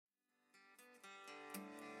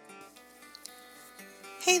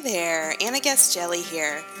Hey there, Anna Guest Jelly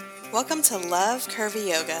here. Welcome to Love Curvy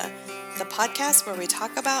Yoga, the podcast where we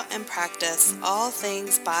talk about and practice all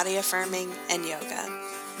things body affirming and yoga.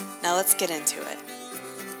 Now let's get into it.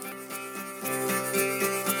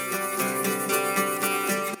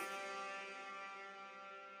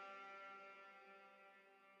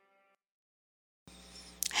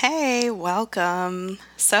 Hey, welcome.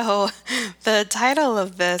 So, the title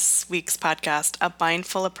of this week's podcast, A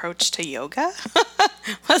Mindful Approach to Yoga,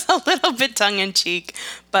 was a little bit tongue-in-cheek,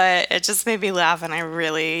 but it just made me laugh and I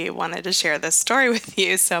really wanted to share this story with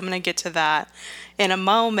you. So I'm going to get to that in a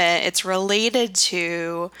moment. It's related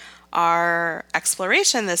to our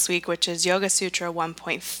exploration this week, which is Yoga Sutra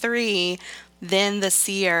 1.3, Then the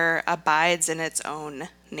Seer Abides in Its Own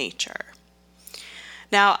Nature.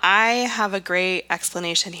 Now, I have a great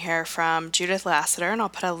explanation here from Judith Lasater, and I'll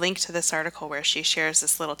put a link to this article where she shares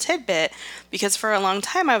this little tidbit, because for a long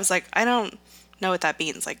time I was like, I don't know what that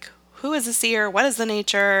means. Like, who is a seer? What is the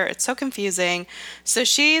nature? It's so confusing. So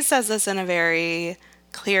she says this in a very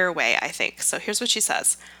clear way, I think. So here's what she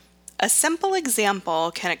says. A simple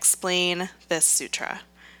example can explain this sutra.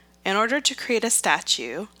 In order to create a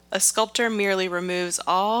statue, a sculptor merely removes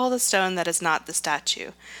all the stone that is not the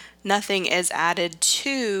statue. Nothing is added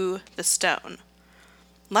to the stone.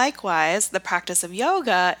 Likewise, the practice of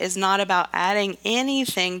yoga is not about adding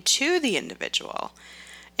anything to the individual.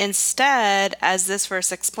 Instead, as this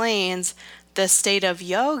verse explains, the state of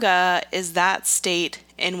yoga is that state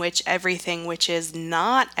in which everything which is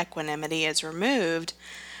not equanimity is removed,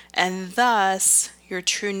 and thus your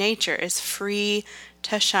true nature is free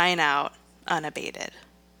to shine out unabated.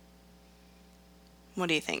 What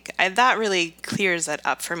do you think? That really clears it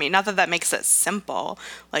up for me. Not that that makes it simple.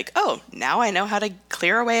 Like, oh, now I know how to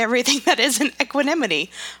clear away everything that isn't equanimity.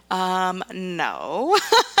 No.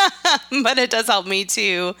 But it does help me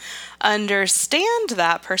to understand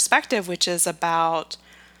that perspective, which is about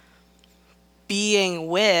being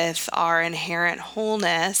with our inherent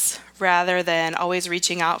wholeness rather than always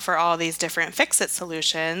reaching out for all these different fix-it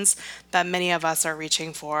solutions that many of us are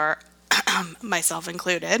reaching for, myself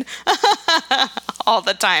included, all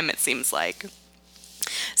the time, it seems like.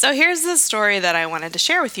 So here's the story that I wanted to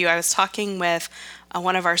share with you. I was talking with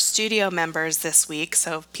one of our studio members this week.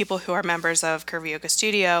 So people who are members of Curvy Yoga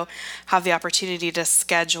Studio have the opportunity to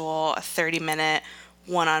schedule a 30-minute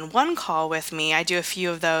one-on-one call with me. I do a few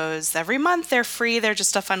of those every month. They're free. They're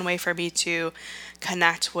just a fun way for me to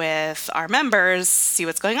connect with our members, see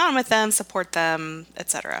what's going on with them, support them,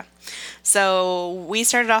 etc. So we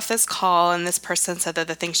started off this call, and this person said that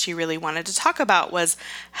the thing she really wanted to talk about was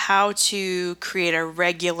how to create a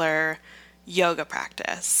regular yoga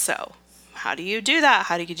practice. So how do you do that?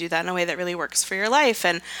 How do you do that in a way that really works for your life?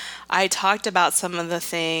 And I talked about some of the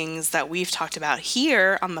things that we've talked about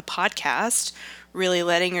here on the podcast, really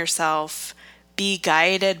letting yourself be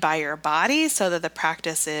guided by your body so that the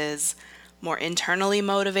practice is more internally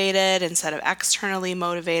motivated instead of externally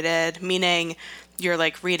motivated, meaning you're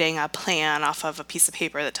like reading a plan off of a piece of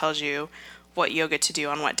paper that tells you what yoga to do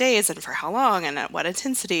on what days and for how long and at what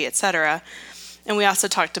intensity, etc. And we also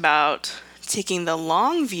talked about taking the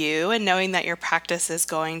long view and knowing that your practice is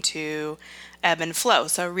going to ebb and flow.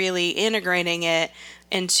 So really integrating it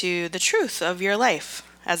into the truth of your life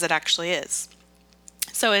as it actually is.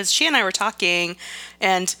 So as she and I were talking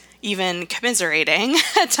and even commiserating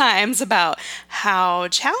at times about how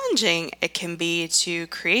challenging it can be to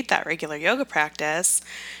create that regular yoga practice,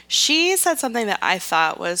 she said something that I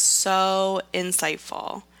thought was so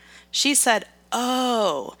insightful. She said,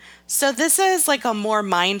 oh, so this is like a more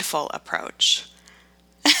mindful approach.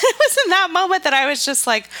 And it was in that moment that I was just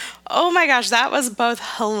like, oh my gosh, that was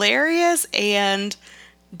both hilarious and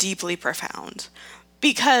deeply profound.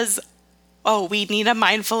 Because we need a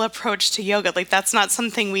mindful approach to yoga. Like, that's not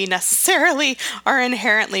something we necessarily are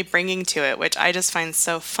inherently bringing to it, which I just find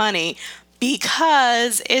so funny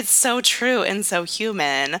because it's so true and so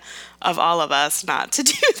human of all of us not to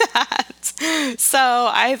do that. So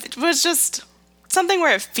I was just something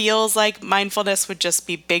where it feels like mindfulness would just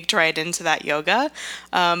be baked right into that yoga.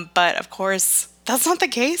 But of course, that's not the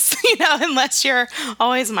case, unless you're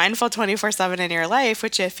always mindful 24/7 in your life,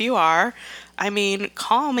 which if you are,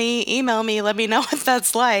 call me, email me, let me know what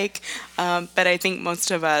that's like. But I think most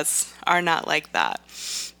of us are not like that.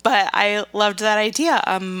 But I loved that idea,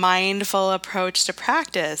 a mindful approach to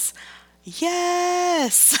practice.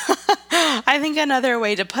 Yes. I think another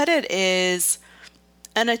way to put it is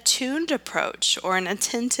an attuned approach or an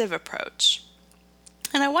attentive approach.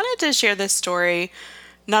 And I wanted to share this story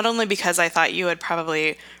not only because I thought you would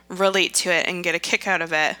probably relate to it and get a kick out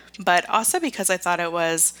of it, but also because I thought it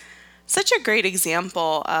was such a great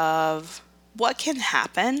example of what can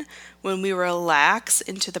happen when we relax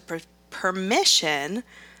into the permission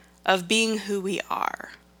of being who we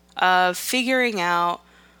are, of figuring out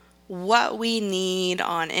what we need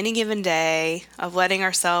on any given day, of letting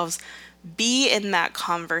ourselves be in that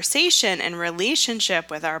conversation and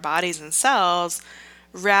relationship with our bodies and cells,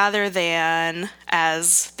 rather than,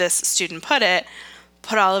 as this student put it,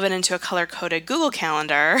 put all of it into a color-coded Google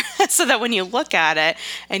Calendar so that when you look at it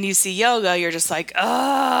and you see yoga, you're just like,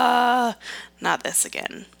 not this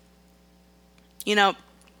again. You know,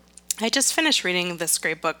 I just finished reading this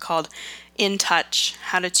great book called In Touch,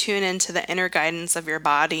 How to Tune into the Inner Guidance of Your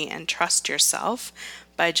Body and Trust Yourself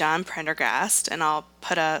by John Prendergast, and I'll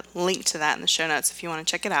put a link to that in the show notes if you want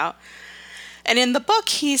to check it out. And in the book,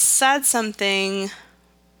 he said something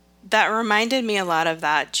that reminded me a lot of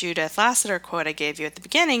that Judith Lasater quote I gave you at the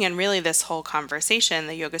beginning, and really this whole conversation,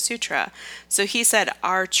 the Yoga Sutra. So he said,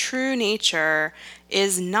 our true nature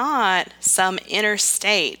is not some inner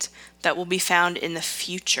state that will be found in the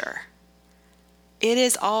future. It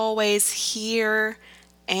is always here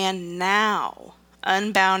and now,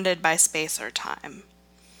 unbounded by space or time.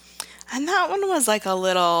 And that one was like a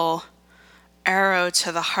little arrow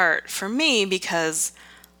to the heart for me, because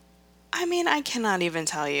I cannot even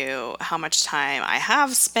tell you how much time I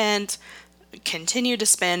have spent, continue to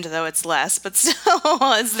spend, though it's less, but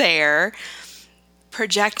still is there,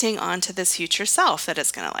 projecting onto this future self that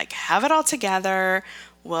it's going to have it all together,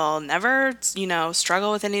 will never,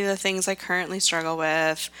 struggle with any of the things I currently struggle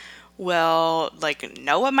with, will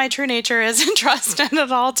know what my true nature is and trust it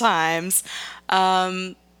at all times.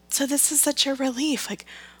 So this is such a relief.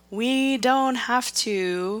 We don't have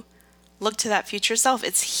to look to that future self.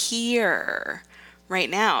 It's here right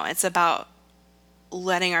now. It's about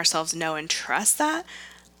letting ourselves know and trust that,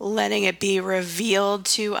 letting it be revealed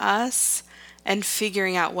to us, and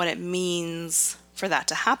figuring out what it means for that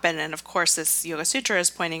to happen. And of course, this Yoga Sutra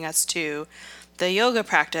is pointing us to the yoga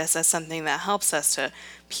practice as something that helps us to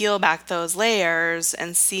peel back those layers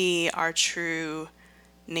and see our true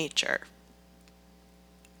nature.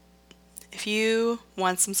 If you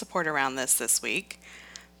want some support around this week,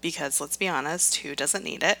 because let's be honest, who doesn't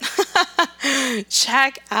need it?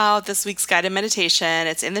 Check out this week's guided meditation.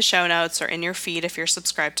 It's in the show notes or in your feed if you're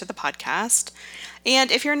subscribed to the podcast. And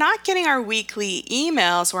if you're not getting our weekly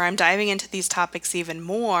emails where I'm diving into these topics even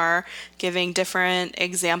more, giving different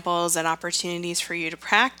examples and opportunities for you to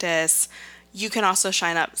practice, you can also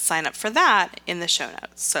sign up for that in the show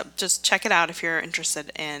notes. So just check it out if you're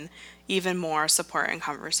interested in even more support and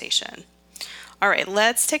conversation. All right,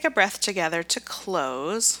 let's take a breath together to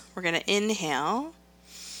close. We're going to inhale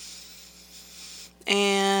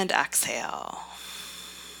and exhale.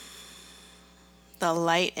 The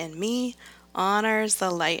light in me honors the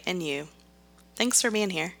light in you. Thanks for being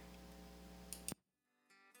here.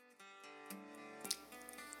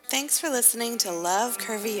 Thanks for listening to Love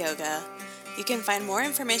Curvy Yoga. You can find more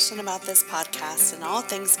information about this podcast and all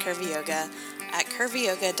things Curvy Yoga at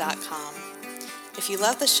curvyyoga.com. If you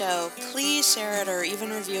love the show, please share it or even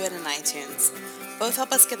review it in iTunes. Both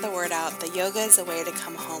help us get the word out that yoga is a way to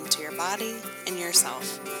come home to your body and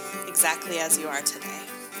yourself, exactly as you are today.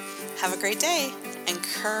 Have a great day and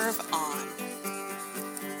curve on.